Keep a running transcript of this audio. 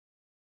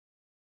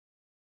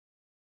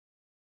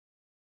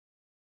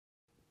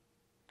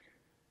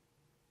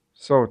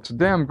So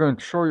today I'm going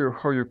to show you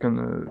how you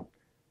can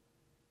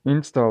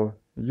install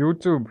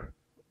YouTube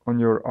on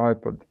your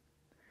iPad.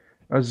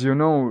 As you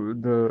know,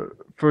 the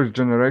first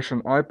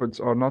generation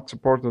iPads are not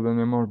supported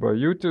anymore by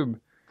YouTube,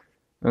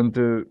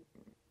 and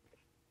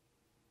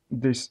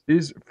this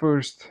is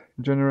first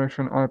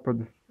generation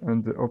iPad,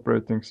 and the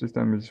operating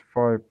system is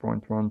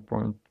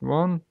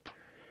 5.1.1.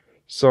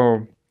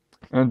 So,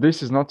 and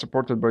this is not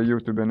supported by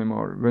YouTube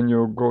anymore. When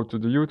you go to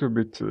the YouTube,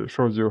 it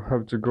shows you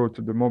have to go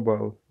to the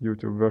mobile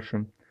YouTube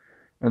version.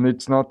 And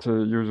it's not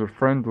user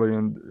friendly,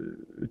 and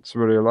it's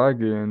very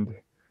laggy and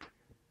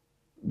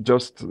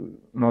just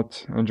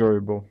not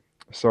enjoyable.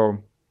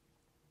 So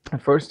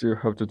first you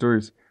have to do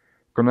is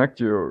connect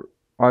your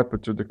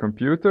iPad to the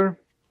computer,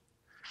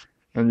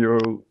 and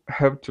you'll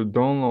have to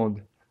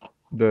download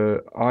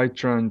the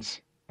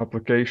iTrends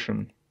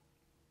application.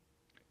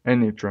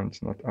 Any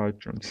trends, not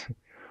iTrends.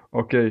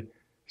 Okay,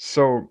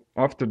 so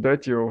after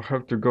that you'll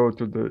have to go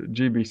to the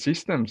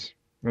JBSystems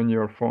when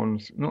your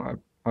phone's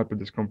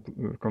iPad is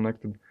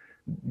connected.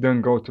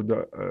 Then go to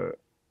the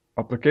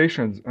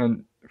applications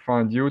and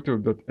find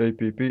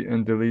youtube.app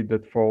and delete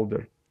that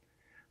folder.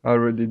 I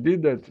already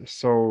did that,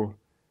 so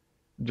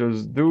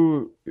just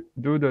do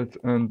that,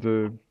 and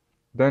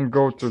then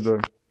go to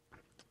the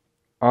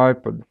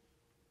iPad.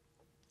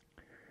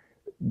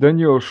 Then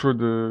you should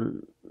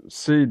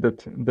see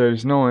that there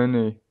is no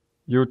any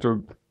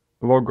YouTube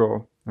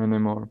logo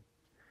anymore.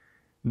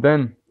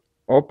 Then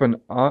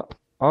open App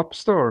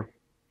Store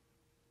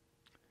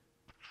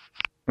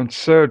and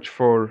search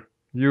for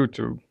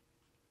YouTube.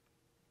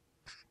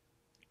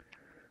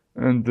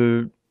 And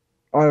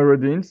I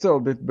already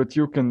installed it, but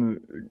you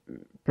can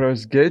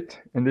press get,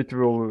 and it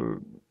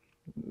will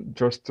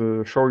just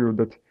show you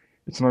that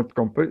it's not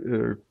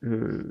compatible,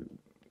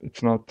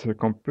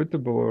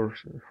 or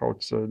how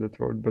to say that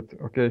word, but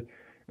okay.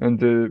 And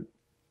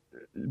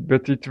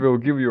but it will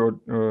give you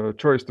a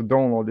choice to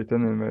download it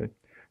anyway.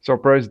 So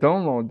press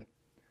download,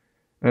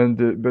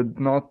 and but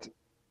not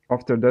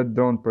after that.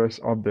 Don't press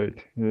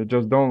update.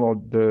 Just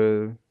download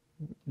the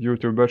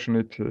YouTube version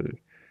it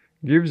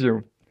gives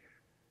you.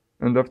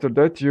 And after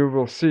that you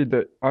will see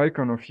the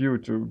icon of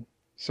YouTube.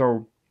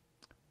 So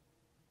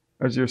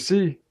as you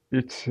see,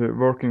 it's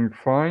working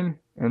fine,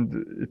 and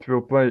it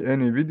will play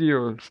any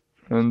video,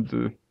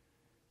 and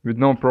with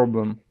no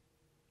problem.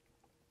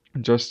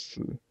 Just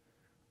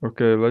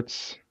okay,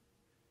 let's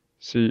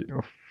see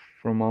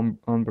from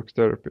Unbox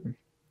Therapy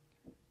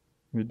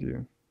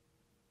video.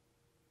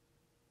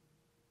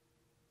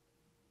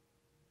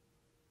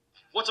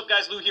 What's up,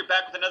 guys? Lou here,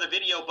 back with another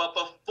video. But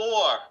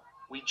before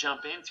we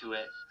jump into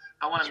it,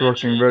 I want to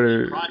It's working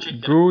very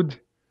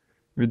good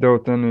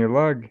without any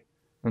lag,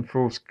 and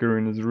full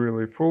screen is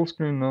really full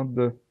screen, not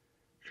the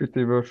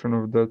shitty version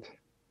of that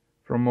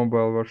from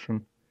mobile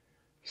version.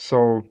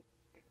 So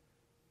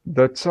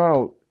that's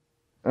all.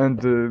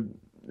 And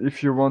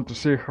if you want to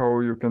see how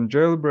you can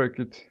jailbreak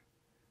it,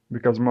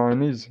 because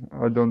mine is,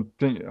 I don't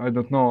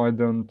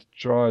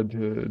tried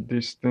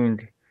this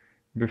thing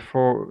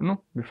before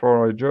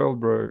I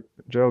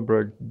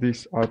jailbreak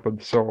this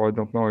iPad, so I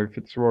don't know if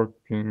it's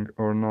working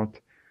or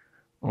not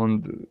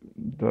on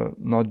the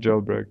not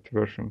jailbreaked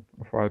version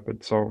of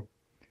iPad. So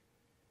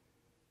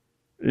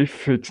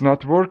if it's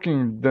not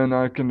working, then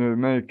I can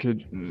make a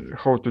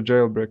how to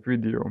jailbreak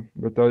video,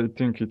 but I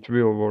think it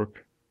will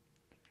work.